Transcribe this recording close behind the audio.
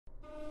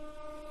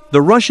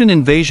The Russian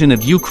invasion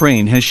of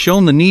Ukraine has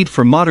shown the need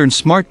for modern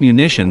smart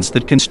munitions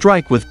that can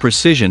strike with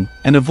precision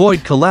and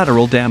avoid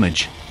collateral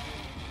damage.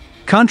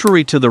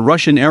 Contrary to the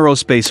Russian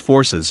aerospace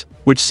forces,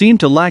 which seem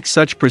to lack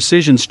such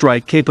precision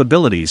strike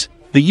capabilities,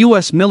 the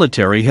US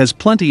military has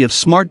plenty of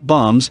smart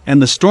bombs, and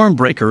the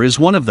Stormbreaker is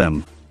one of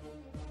them.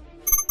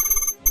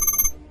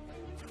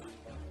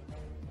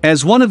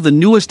 As one of the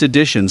newest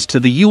additions to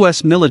the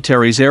US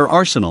military's air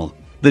arsenal,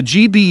 the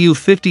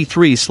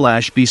GBU-53B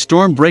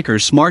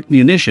Stormbreaker smart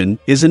munition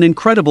is an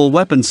incredible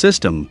weapon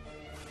system.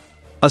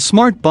 A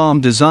smart bomb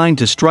designed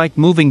to strike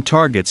moving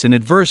targets in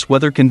adverse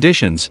weather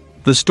conditions,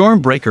 the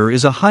Stormbreaker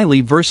is a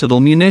highly versatile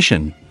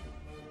munition.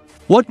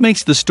 What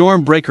makes the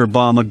Stormbreaker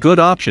bomb a good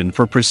option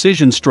for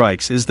precision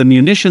strikes is the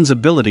munition's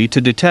ability to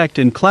detect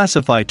and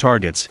classify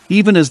targets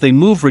even as they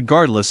move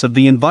regardless of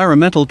the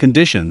environmental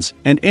conditions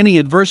and any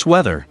adverse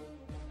weather.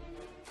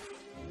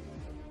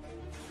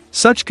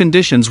 Such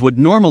conditions would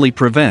normally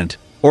prevent,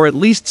 or at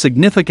least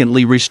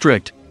significantly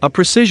restrict, a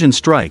precision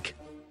strike.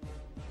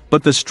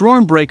 But the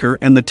Stormbreaker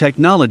and the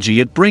technology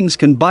it brings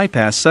can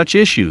bypass such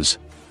issues.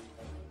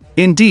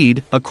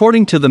 Indeed,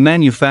 according to the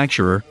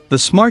manufacturer, the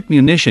smart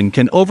munition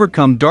can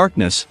overcome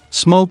darkness,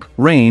 smoke,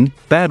 rain,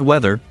 bad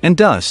weather, and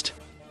dust.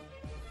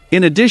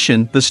 In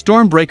addition, the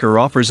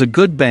Stormbreaker offers a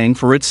good bang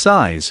for its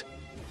size.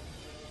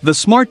 The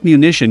smart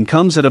munition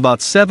comes at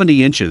about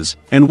 70 inches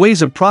and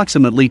weighs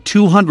approximately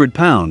 200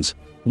 pounds,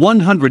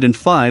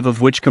 105 of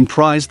which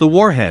comprise the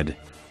warhead.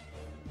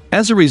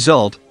 As a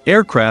result,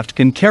 aircraft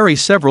can carry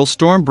several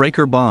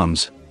Stormbreaker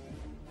bombs.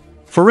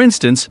 For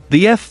instance,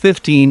 the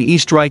F-15E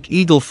Strike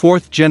Eagle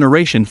 4th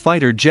generation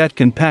fighter jet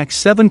can pack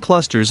 7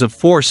 clusters of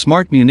 4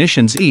 smart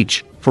munitions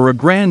each, for a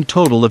grand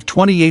total of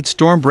 28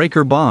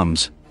 Stormbreaker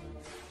bombs.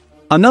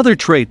 Another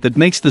trait that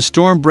makes the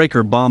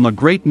Stormbreaker bomb a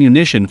great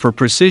munition for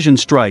precision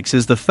strikes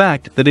is the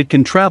fact that it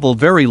can travel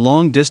very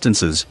long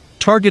distances,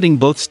 targeting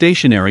both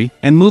stationary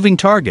and moving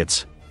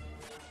targets.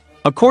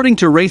 According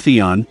to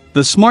Raytheon,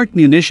 the smart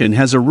munition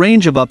has a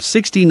range of up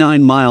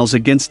 69 miles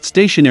against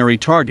stationary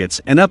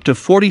targets and up to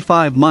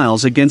 45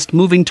 miles against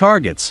moving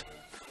targets.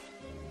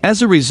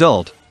 As a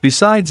result,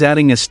 besides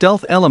adding a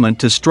stealth element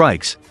to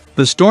strikes,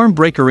 the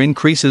Stormbreaker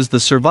increases the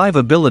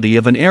survivability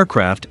of an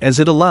aircraft as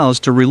it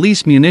allows to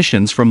release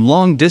munitions from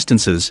long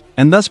distances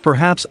and thus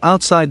perhaps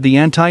outside the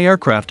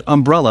anti-aircraft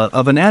umbrella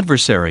of an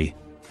adversary.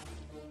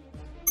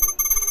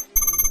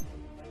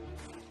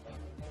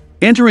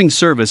 Entering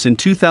service in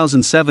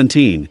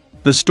 2017,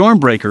 the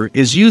Stormbreaker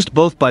is used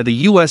both by the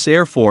U.S.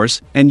 Air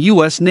Force and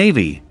U.S.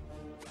 Navy.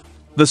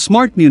 The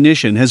smart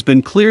munition has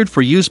been cleared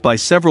for use by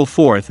several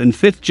 4th and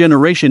 5th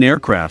generation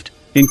aircraft,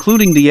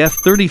 including the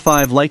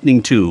F-35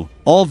 Lightning II,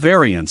 all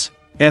variants,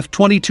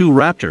 F-22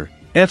 Raptor,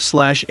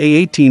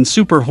 F/A-18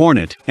 Super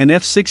Hornet, and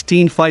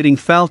F-16 Fighting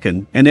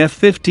Falcon and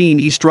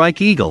F-15E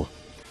Strike Eagle.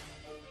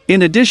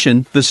 In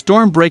addition, the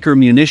Stormbreaker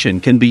munition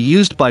can be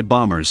used by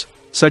bombers,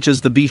 such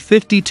as the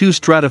B-52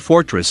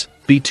 Stratofortress,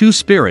 B-2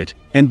 Spirit,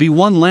 and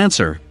B-1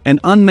 Lancer, and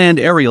unmanned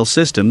aerial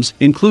systems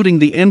including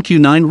the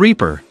MQ-9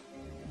 Reaper.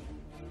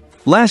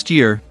 Last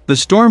year, the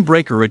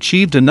Stormbreaker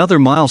achieved another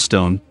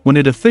milestone when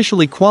it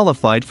officially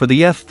qualified for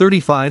the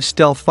F-35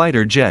 stealth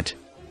fighter jet.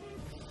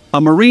 A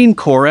Marine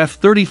Corps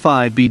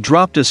F-35B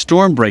dropped a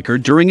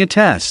Stormbreaker during a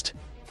test.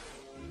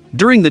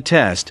 During the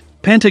test,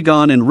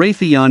 Pentagon and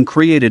Raytheon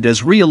created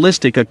as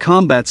realistic a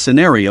combat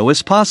scenario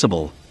as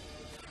possible.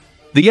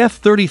 The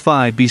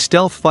F-35B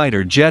stealth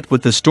fighter jet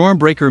with the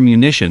Stormbreaker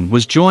munition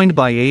was joined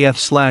by a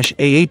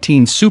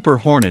F/A-18 Super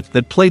Hornet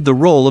that played the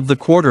role of the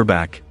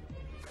quarterback.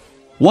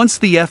 Once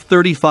the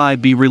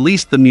F-35B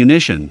released the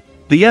munition,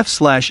 the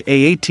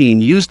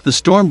F/A-18 used the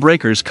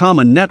Stormbreaker's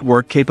common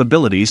network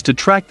capabilities to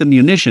track the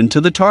munition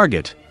to the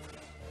target.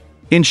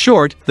 In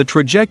short, the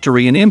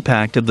trajectory and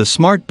impact of the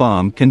smart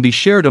bomb can be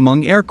shared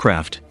among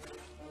aircraft.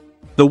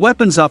 The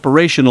weapon's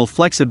operational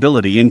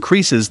flexibility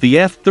increases the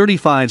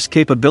F-35's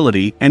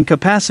capability and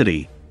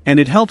capacity, and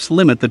it helps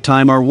limit the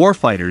time our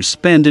warfighters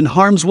spend in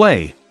harm's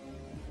way.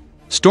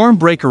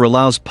 Stormbreaker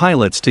allows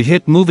pilots to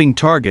hit moving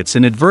targets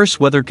in adverse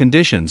weather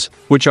conditions,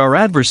 which our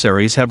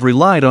adversaries have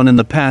relied on in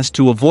the past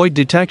to avoid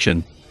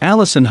detection.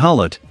 Alison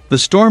Hullett, the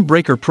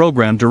Stormbreaker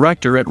program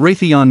director at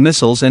Raytheon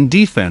Missiles and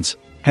Defense,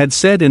 had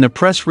said in a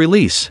press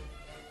release.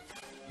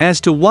 As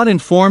to what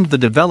informed the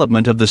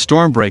development of the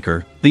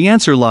Stormbreaker, the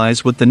answer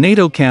lies with the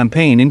NATO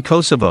campaign in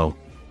Kosovo.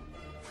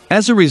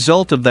 As a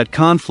result of that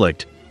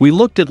conflict, we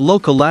looked at low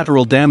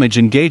collateral damage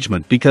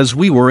engagement because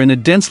we were in a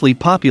densely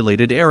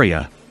populated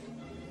area.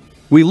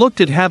 We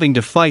looked at having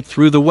to fight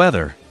through the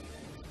weather.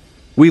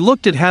 We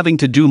looked at having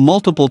to do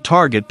multiple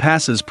target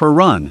passes per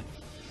run.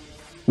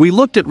 We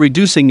looked at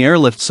reducing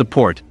airlift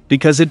support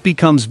because it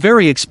becomes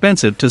very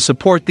expensive to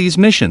support these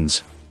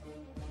missions.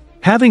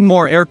 Having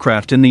more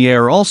aircraft in the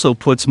air also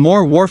puts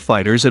more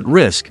warfighters at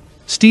risk.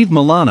 Steve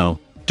Milano,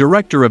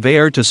 Director of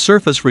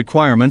Air-to-Surface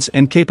Requirements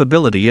and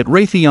Capability at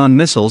Raytheon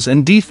Missiles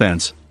and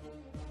Defense.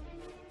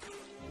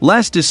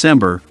 Last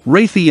December,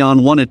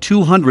 Raytheon won a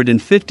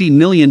 $250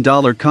 million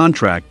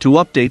contract to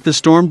update the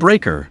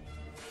Stormbreaker.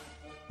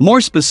 More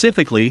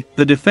specifically,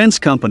 the defense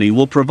company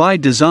will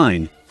provide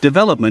design,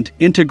 development,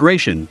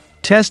 integration,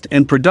 test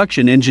and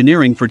production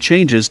engineering for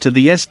changes to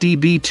the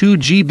SDB-2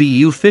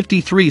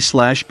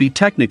 GBU-53B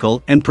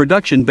technical and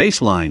production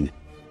baseline.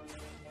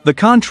 The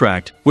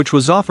contract, which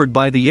was offered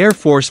by the Air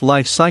Force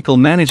Life Cycle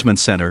Management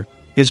Center,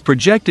 is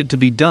projected to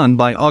be done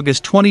by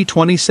August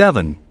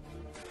 2027.